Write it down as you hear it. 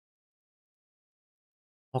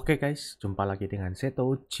Oke guys, jumpa lagi dengan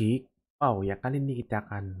zetochickpaw ya. Kali ini kita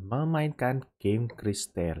akan memainkan game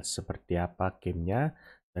Cristales. Seperti apa gamenya?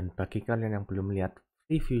 Dan bagi kalian yang belum lihat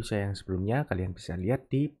review saya yang sebelumnya, kalian bisa lihat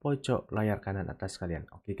di pojok layar kanan atas kalian.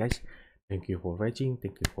 Oke guys, thank you for watching,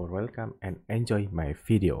 thank you for welcome, and enjoy my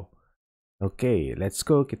video. Oke, let's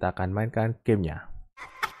go. Kita akan mainkan gamenya.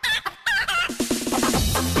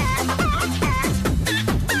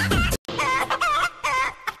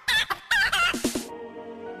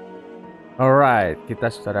 Alright, kita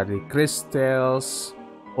sudah ada di Cristales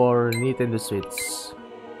for Nintendo Switch.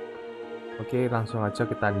 Oke, langsung aja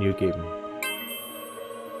kita new game.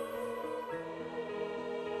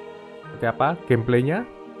 Seperti apa gameplaynya?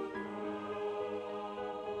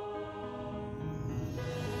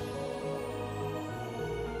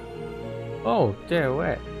 Oh,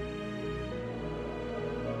 cewek.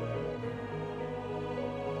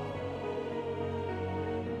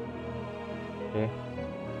 Oke.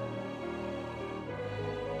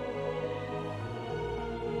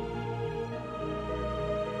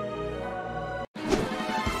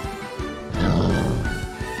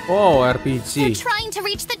 Oh, RPG. Trying to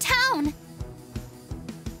reach the town.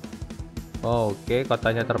 Oke,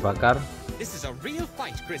 kotanya terbakar. This is a real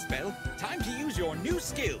fight, Cristales. Time to use your new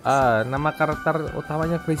skills. Nama karakter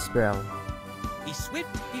utamanya Cristales. Be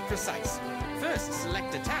swift, be precise. First,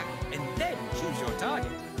 select attack, and then choose your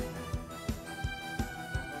target.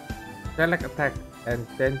 Select attack and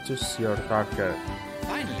then choose your target.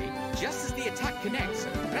 Finally, just as the attack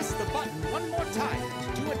connects, press the button one more time to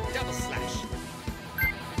do a double slash.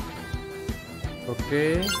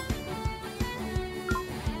 Oke.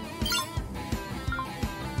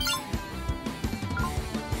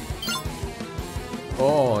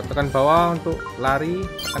 Oh, tekan bawah untuk lari,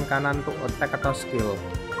 tekan kanan untuk attack atau skill.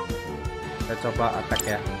 Kita coba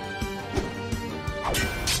attack ya.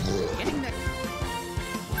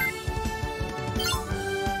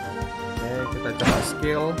 Oke, kita coba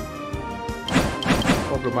skill.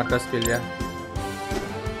 Oh, belum ada skill ya.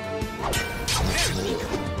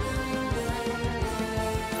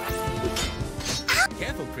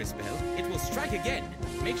 Careful, Cristales. It will strike again.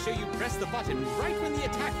 Make sure you press the button right when the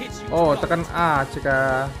attack hits you. Oh, tekan A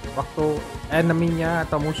jika waktu enemy-nya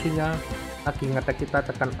atau musuhnya lagi ngetek kita,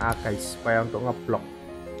 tekan A guys, supaya untuk ngeblok.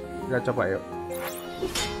 Kita coba yuk.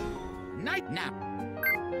 Night nap.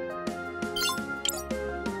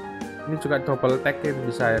 Ini juga double tag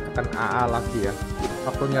bisa ya, tekan AA lagi ya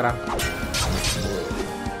waktu nyerang.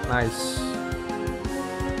 Nice.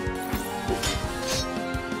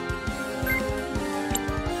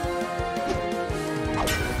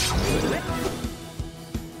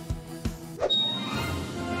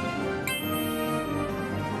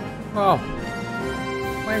 Oh,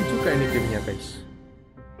 main juga ini gamenya guys.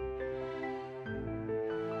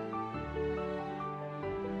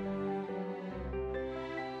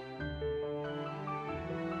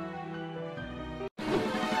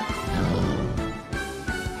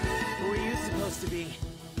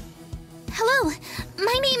 Hello,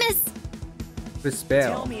 my name is...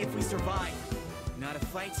 Cristales. Tell me if we survive. Not a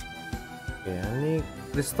fight. Ya, ini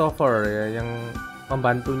Christopher ya yang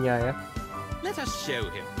pembantunya ya. Let us show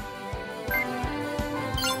him.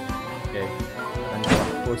 Oke, dan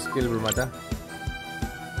full skill belum ada.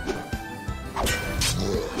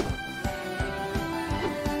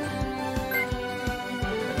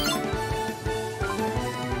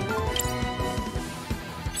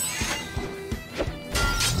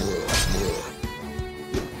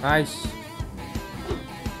 Nice.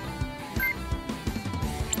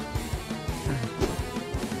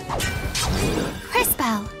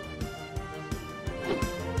 Cristales.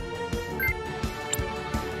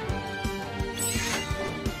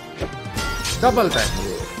 Double tap.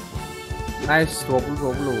 Nice, 20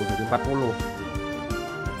 jadi 40.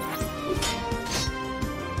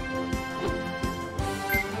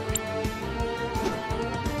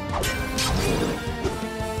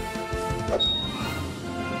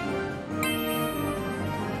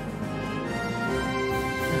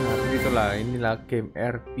 Nah, begitulah, inilah game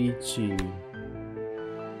RPG.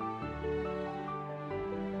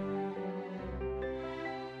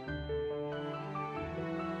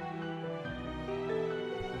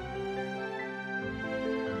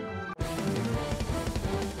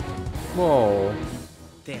 Wow.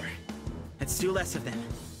 There. That's two less of them.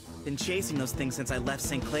 Been chasing those things since I left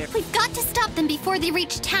St. Clair. We've got to stop them before they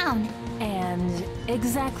reach town. And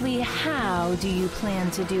exactly how do you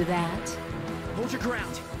plan to do that? Hold your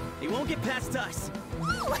ground. They won't get past us.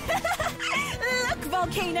 Look,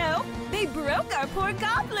 Volcano! They broke our poor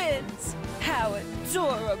goblins! How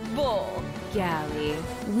adorable! Gally,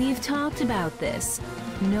 we've talked about this.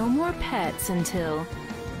 No more pets until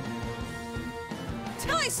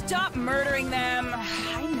Till I stop murdering them.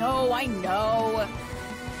 I know. I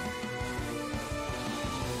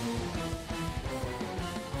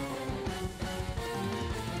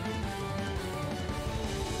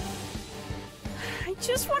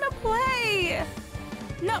just want to play.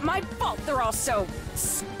 Not my fault they're all so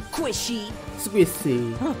squishy.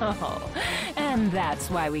 Squishy. And that's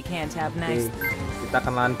why we can't have Oke, nice. kita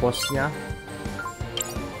kenalan bosnya.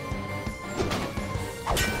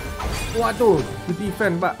 Waduh, di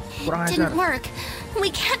defend, Pak. Kurang ajar. Didn't work.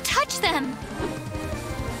 We can't touch them.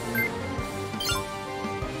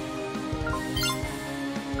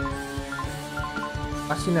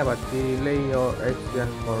 Pastinya apa? Delay your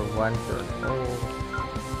action for one turn. Oh.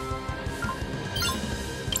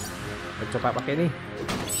 Kita coba pakai ini.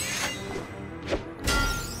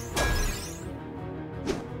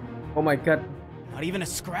 Oh my god. Not even a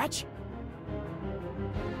scratch?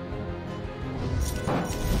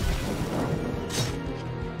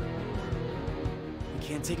 We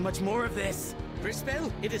can't take much more of this.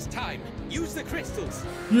 Crispel, it is time. Use the crystals.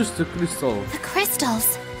 Use the crystal. The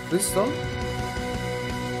crystals. Crystal?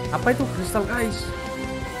 Apa itu crystal, guys?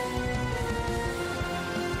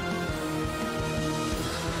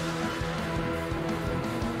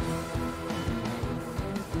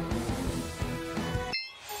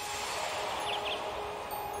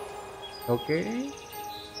 Oke.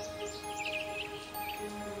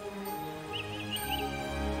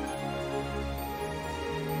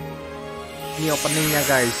 Ini openingnya,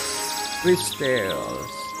 guys.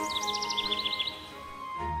 Cristales.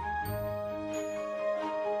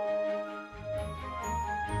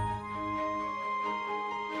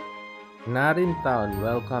 Narin Town,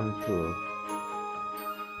 welcome to.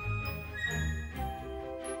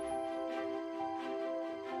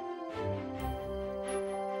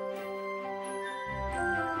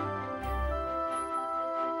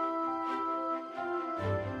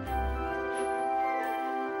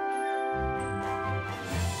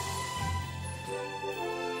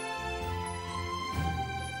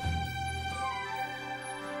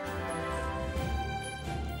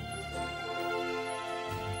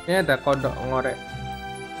 Ini ada kodok ngorek.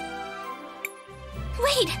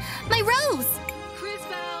 Wait, my rose.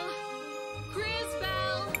 Cristales.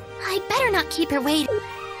 I better not keep her waiting.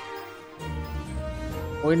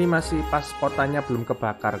 Oh, ini masih pas kotanya belum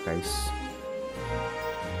kebakar, guys.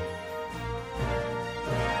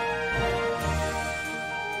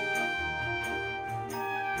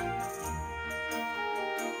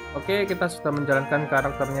 Oke, kita sudah menjalankan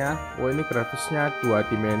karakternya. Oh, ini grafisnya 2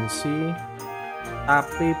 dimensi.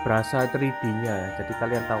 Tapi berasa 3D-nya ya. Jadi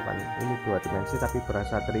kalian tahu kan, ini 2 dimensi tapi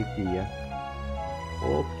berasa 3D ya.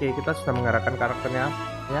 Oke, kita sudah mengarahkan karakternya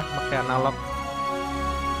ya, pakai analog.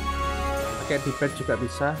 Pakai D-pad juga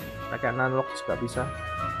bisa, pakai analog juga bisa.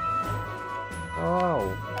 Wow,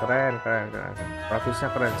 keren.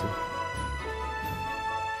 Grafisnya keren sih.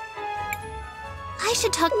 I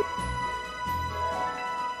should talk.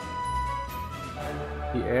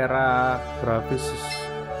 Di era grafis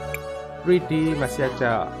 3D masih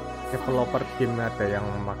aja developer game ada yang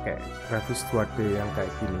memakai grafis 2D yang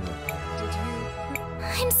kayak gini.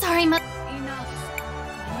 I'm sorry, Enough.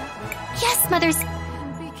 Yes, Mother's.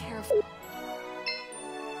 Be careful.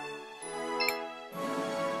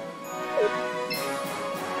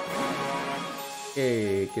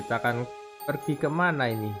 Oke, kita akan pergi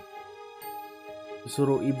kemana ini?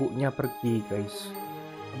 Disuruh ibunya pergi, guys.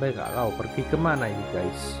 Sampai nggak tahu pergi kemana ini,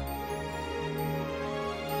 guys.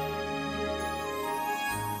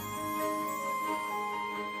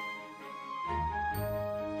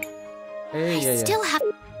 I Iya. still have.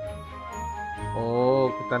 Oh,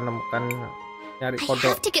 kita nemukan nyari I kodok.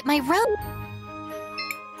 have to get my rose.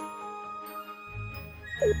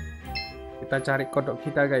 Kita cari kodok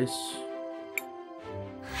kita, guys.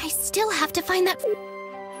 I still have to find that.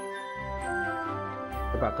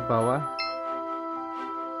 Coba ke bawah.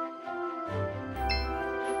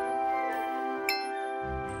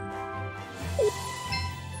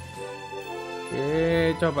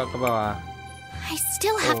 Oke, coba ke bawah. I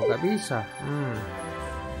still Oh, have. nggak bisa.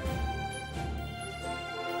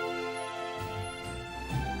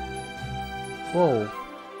 Wow,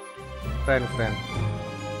 keren.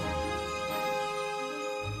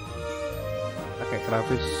 Pakai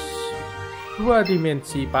grafis 2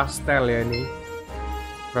 dimensi pastel ya ini.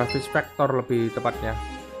 Grafis vektor lebih tepatnya.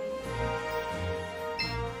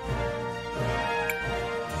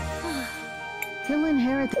 He'll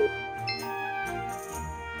inherit.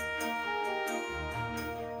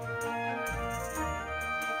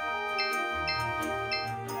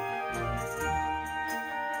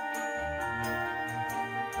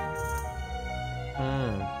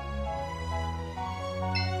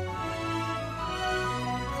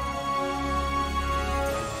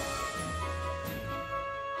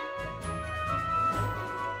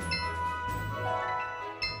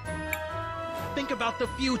 think about the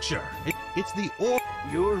future. It's the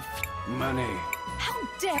Your money. How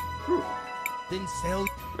dare... then sell.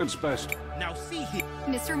 It's best. Now see here.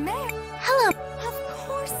 Mr. Mayor, Hello. of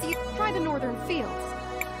course you try the northern fields.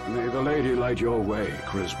 May the lady light your way,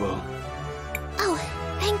 Criswell. Oh,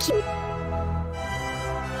 thank you.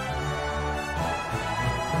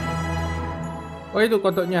 Oh, itu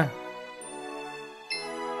kodoknya.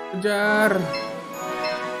 Kejar.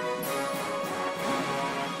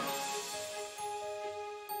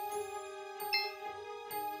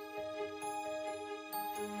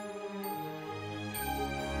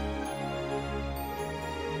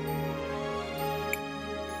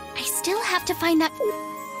 I still have to find that...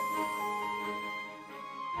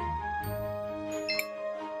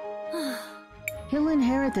 He'll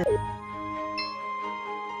inherit it.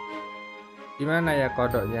 Gimana ya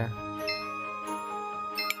kodoknya?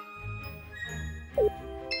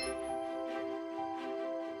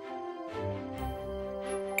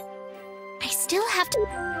 I still have to...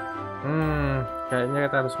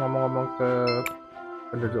 Kayaknya kita harus ngomong-ngomong ke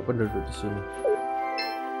penduduk-penduduk di sini.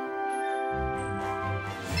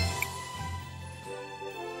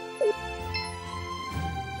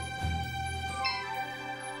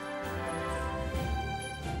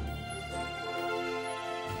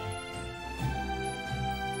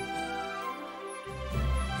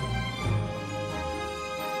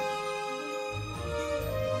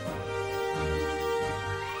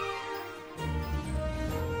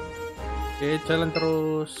 Oke, jalan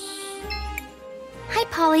terus. Hi,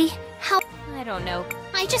 Polly. How... I don't know.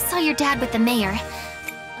 I just saw your dad with the mayor.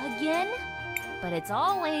 Again? But it's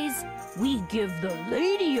always, we give the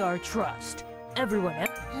lady our trust. Everyone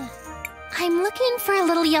else. I'm looking for a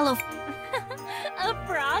little yellow... A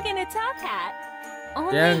frog in a top hat.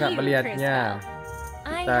 Only Dia nggak you, melihatnya. Crystal.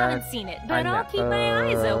 I Kita haven't seen it, but tanya I'll keep my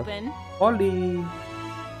eyes open. Polly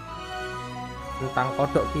tentang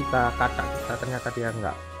kodok kita, kata kita, ternyata dia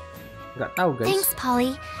nggak tahu, guys. Thanks,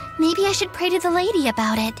 Polly. Maybe I should pray to the lady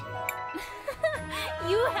about it.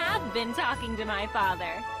 You have been talking to my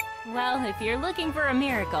father. Well, if you're looking for a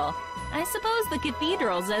miracle, I suppose the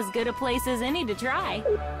cathedral's as good a place as any to try.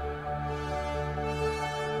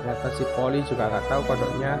 Ternyata si Polly juga nggak tahu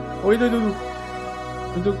kodoknya. Oh, itu.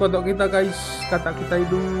 Itu kodok kita, guys. Kata kita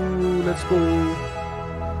itu. Let's go.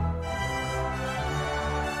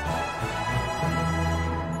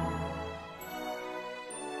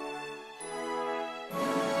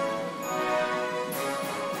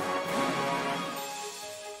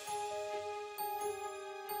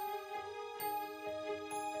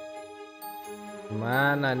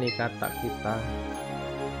 Mana nih kata kita?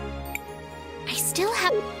 I still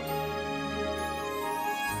have...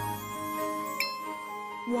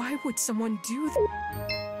 Why would someone do that?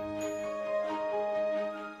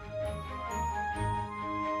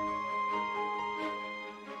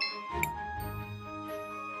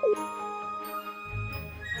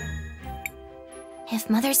 If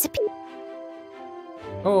Mother's...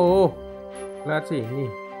 Oh, lihat sini.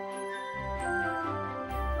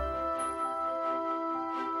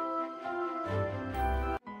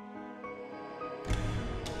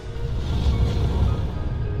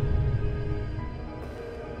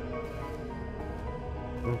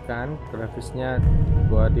 Kan grafisnya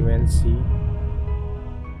 2 dimensi.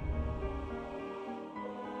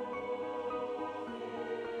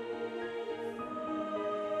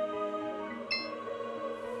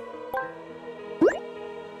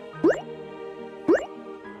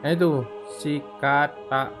 Itu si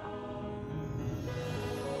kata.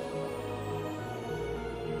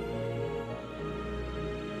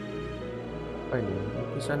 Apa ini?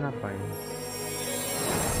 Lukisan apa ini?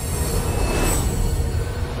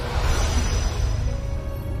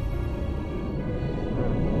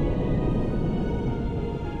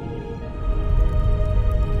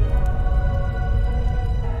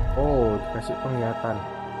 Kasih penglihatan.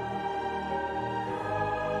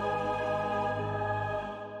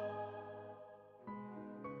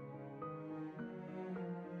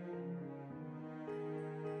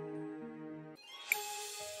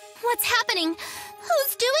 What's happening?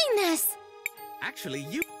 Who's doing this? Actually,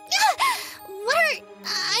 you... What are...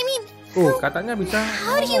 I mean... Katanya bisa.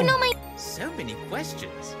 How do you know my... So many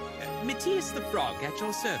questions. Matthias the Frog at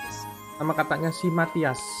your service. Sama katanya si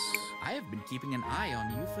Matias. I have been keeping an eye on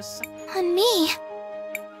you for some... On me?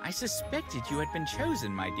 I suspected you had been chosen,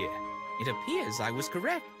 my dear. It appears I was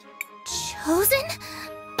correct. Chosen?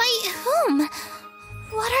 By whom?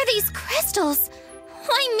 What are these crystals?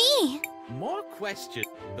 Why me? More questions.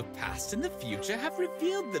 The past and the future have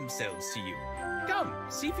revealed themselves to you. Come,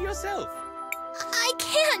 see for yourself. I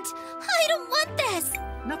can't! I don't want this!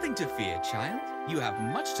 Nothing to fear, child. You have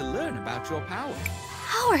much to learn about your power.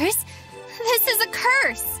 Powers? This is a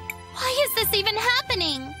curse. Why is this even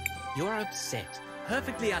happening? You're upset.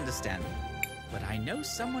 Perfectly understandable. But I know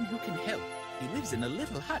someone who can help. He lives in a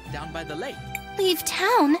little hut down by the lake. Leave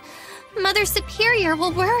town? Mother Superior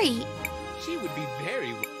will worry. She would be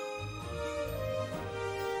very...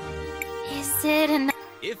 Is it an...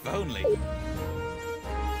 If only.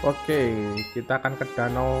 Oke, kita akan ke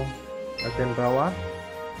danau bagian bawah.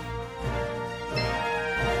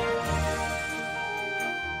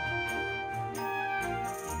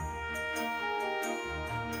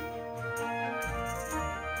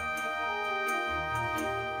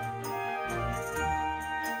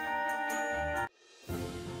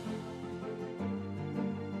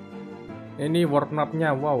 Ini world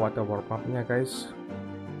map-nya. Wow, ada world map-nya, guys.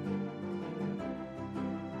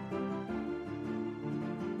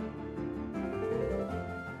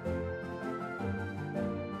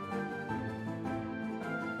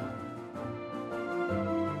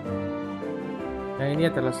 Nah, ini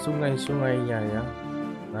adalah sungai-sungainya ya.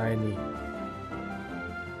 Nah, ini.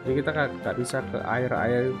 Jadi kita nggak bisa ke air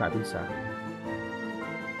nggak bisa.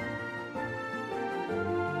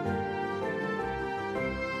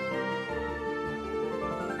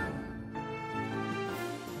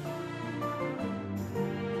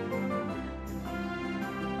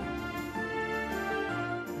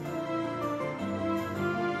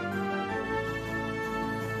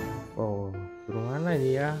 Oh, turun mana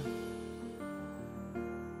ini ya?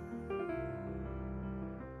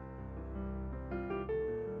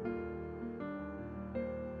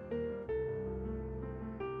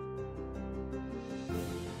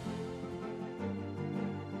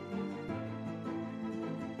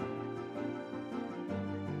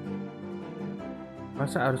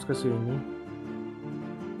 Masa harus ke sini?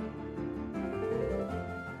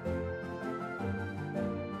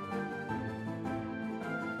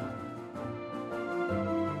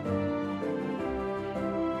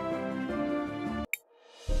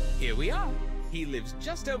 Here we are. He lives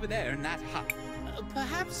just over there in that hut.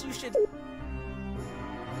 Perhaps you should...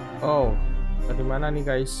 Oh, dari mana nih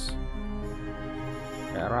guys?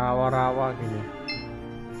 Kayak rawa-rawa gini.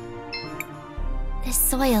 This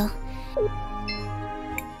soil.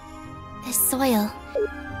 This soil.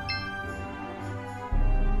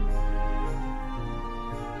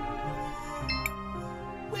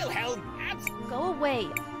 Wilhelm, Go away,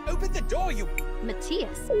 open the door, you...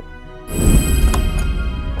 Matthias.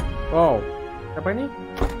 Wow, siapa ini?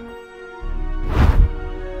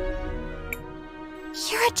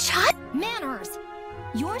 You're a child? Manners.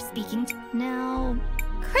 You're speaking now.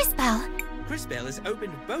 Cristales. Crispell has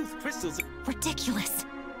opened both crystals... Ridiculous.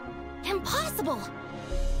 Impossible.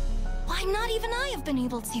 Why not even I have been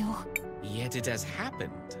able to? Yet it has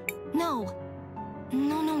happened. No.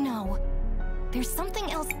 No. There's something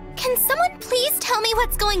else. Can someone please tell me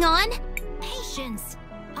what's going on? Patience.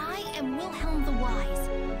 I am Wilhelm the Wise.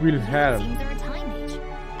 Wilhelm. Seems are a time age,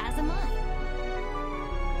 as am I.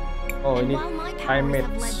 Oh, And ini while my time powers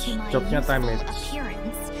have led mates. to my Jobnya time youthful mates.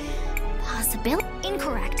 appearance, possibility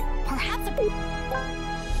incorrect. Perhaps a...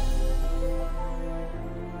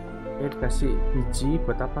 Oke, dikasih biji.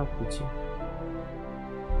 Buat apa biji?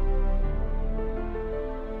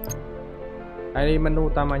 Nah, ini menu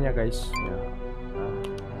utamanya guys ya.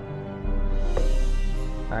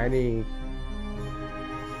 Nah, ini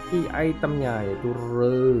key itemnya yaitu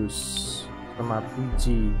rose sama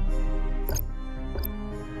biji.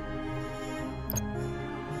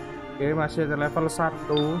 Oke, masih ada level 1.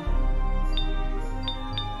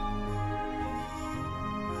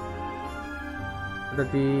 Ada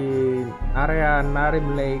di area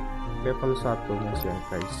Narim Lake level 1 masih ya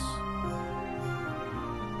guys.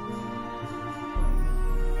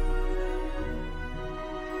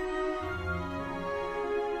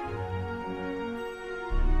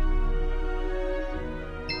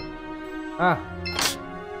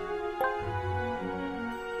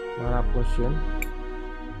 Mana potion?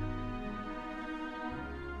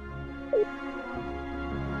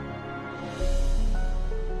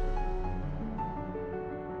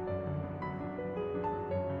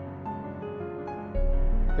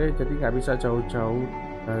 Jadi nggak bisa jauh-jauh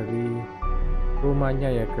dari rumahnya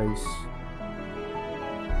ya guys.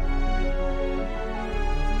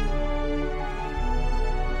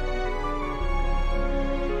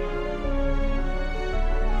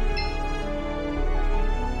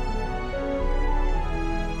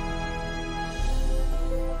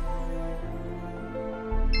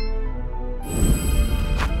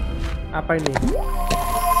 Apa ini?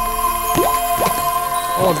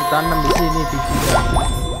 Oh, ditanam di sini bijinya.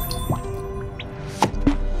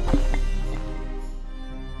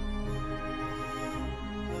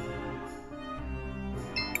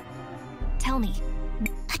 tell me.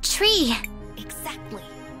 A tree! Exactly.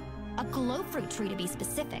 A glow fruit tree to be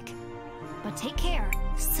specific. But take care.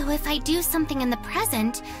 So if I do something in the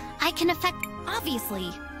present, I can affect...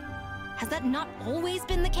 Obviously. Has that not always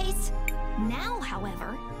been the case? Now,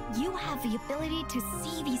 however, you have the ability to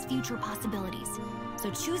see these future possibilities.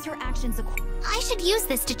 So choose your actions accordingly. I should use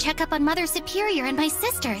this to check up on Mother Superior and my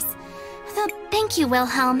sisters. Though, thank you,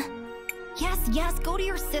 Wilhelm. Yes, yes, go to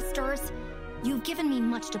your sisters. You've given me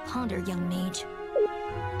much to ponder, young mage.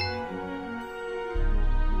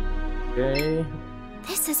 Okay.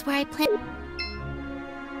 This is where I plan.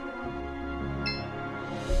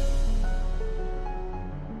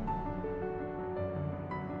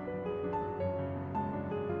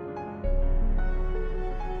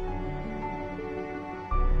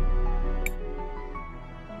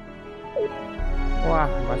 Wah,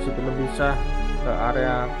 masih belum bisa ke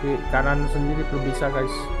area kanan sendiri, belum bisa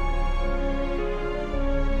guys.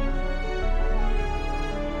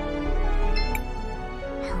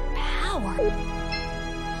 Her power.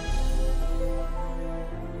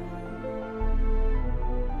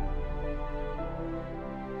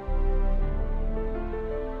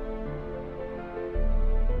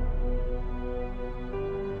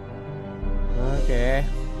 Oke.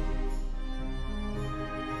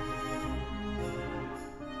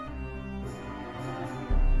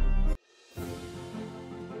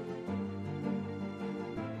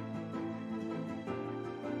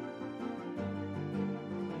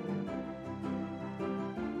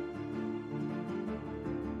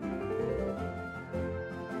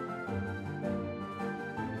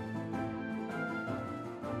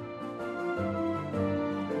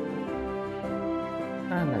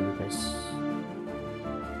 Lagi guys.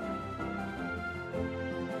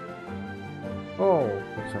 Oh,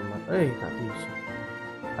 bersama. Nggak bisa.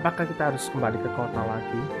 Apakah kita harus kembali ke kota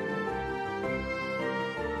lagi?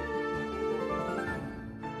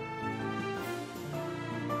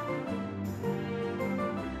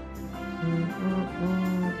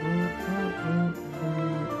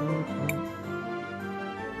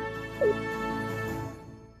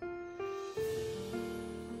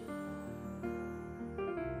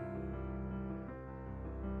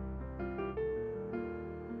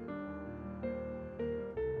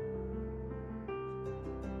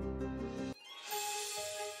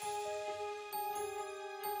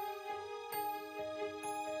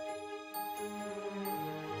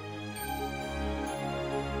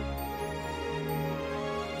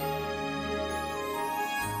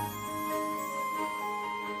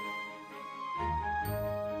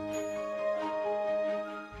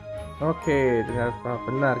 Oke, ternyata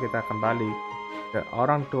benar kita kembali ke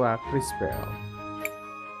orang tua Cristales.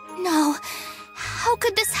 No, how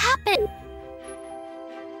could this happen?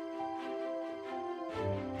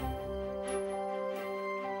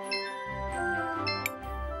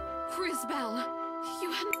 Cristales, you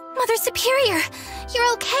had... Mother Superior, you're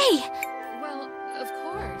okay. Well, of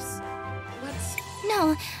course. What's...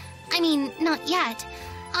 No, I mean, not yet.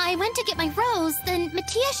 I went to get my rose, then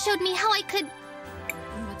Matthias showed me how I could...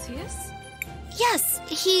 Matthias? Yes,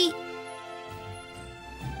 he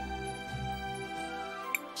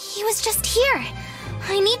was just here.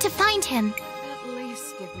 I need to find him. At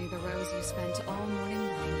least give me the rose you spent all morning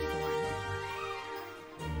looking for.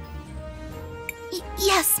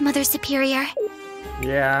 Yes, Mother Superior.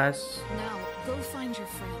 Yes. Now, go find your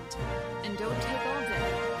friend. And don't take all day.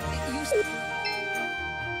 You...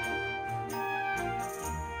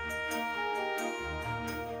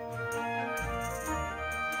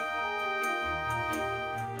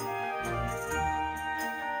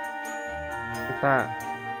 Kita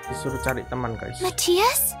disuruh cari teman guys.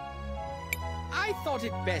 Matthias? I thought it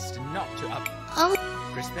best not to up. Oh,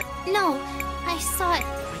 Respect. no, I saw it.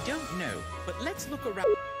 I don't know, but let's look around.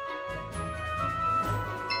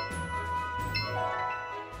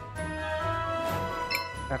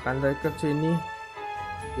 Kita akan dari ke sini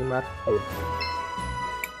di market.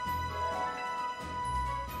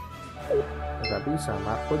 Nggak bisa,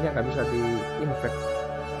 marketnya nggak bisa di invest.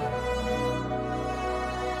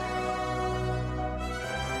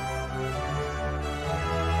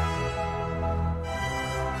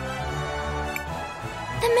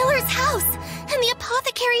 The miller's house and the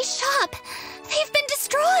apothecary's shop. They've been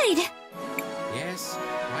destroyed. Yes,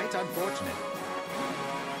 quite unfortunate.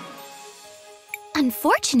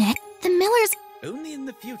 Unfortunate? The miller's... Only in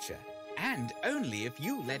the future, and only if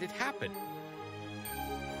you let it happen.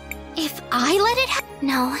 If I let it happen?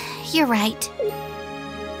 No, you're right.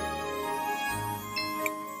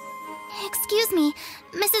 Excuse me,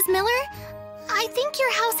 Mrs. Miller? I think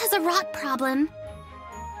your house has a rot problem.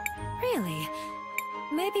 Really?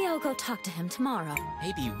 Maybe I'll go talk to him tomorrow.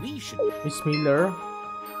 Maybe we should. Miss Miller.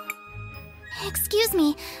 Excuse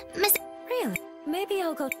me, Miss... Really? Maybe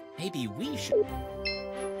I'll go... Maybe we should.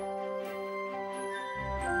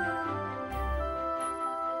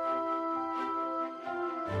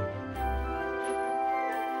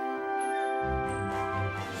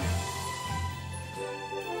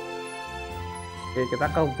 Oke,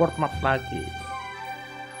 kita ke world map lagi.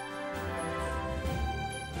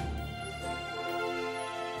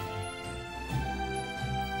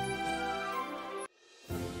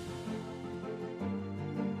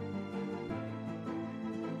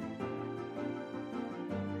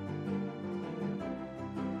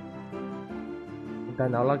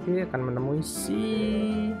 Dan lagi akan menemui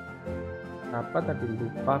si apa tadi,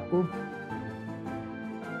 lupa aku.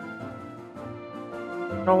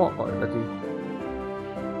 Cowok kok tadi.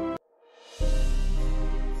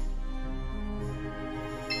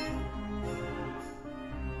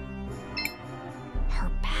 Her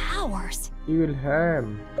powers.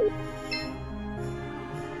 Ilham.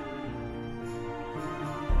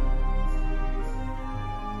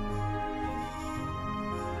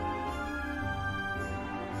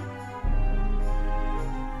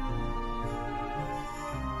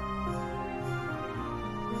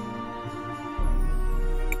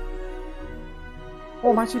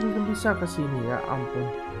 Oh, masih belum bisa ke sini, ya ampun.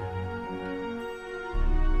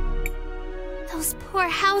 Those poor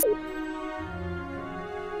house...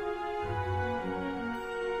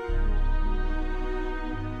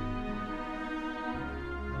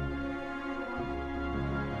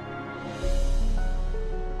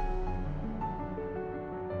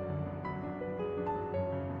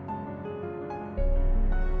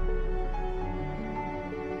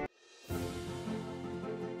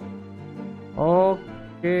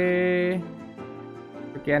 Oke,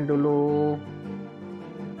 sekian dulu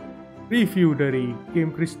review dari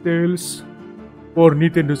game Cristales for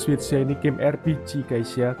Nintendo Switch ya. Ini game RPG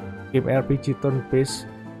guys ya, game RPG turn based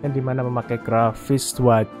yang dimana memakai grafis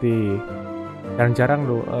 2D. Jarang-jarang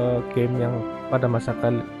loh game yang pada masa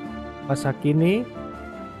kini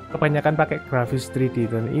kebanyakan pakai grafis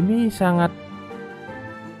 3D, dan ini sangat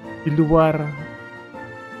di luar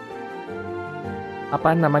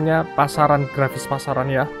apa namanya grafis pasaran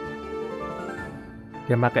ya.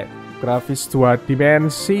 Dia pakai grafis 2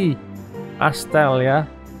 dimensi pastel ya.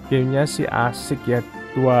 Gamenya sih asik ya,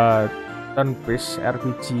 2 turn based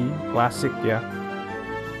RPG klasik ya.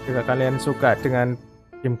 Jika kalian suka dengan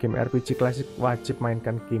game-game RPG klasik, wajib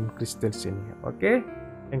mainkan game Cristales ini. Oke,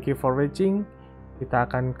 thank you for watching. Kita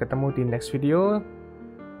akan ketemu di next video.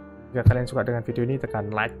 Jika kalian suka dengan video ini,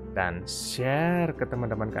 tekan like dan share ke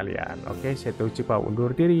teman-teman kalian. Oke, zetochickpaw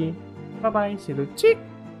undur diri. Bye-bye,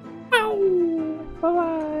 zetochickpaw.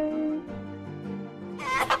 Bye-bye.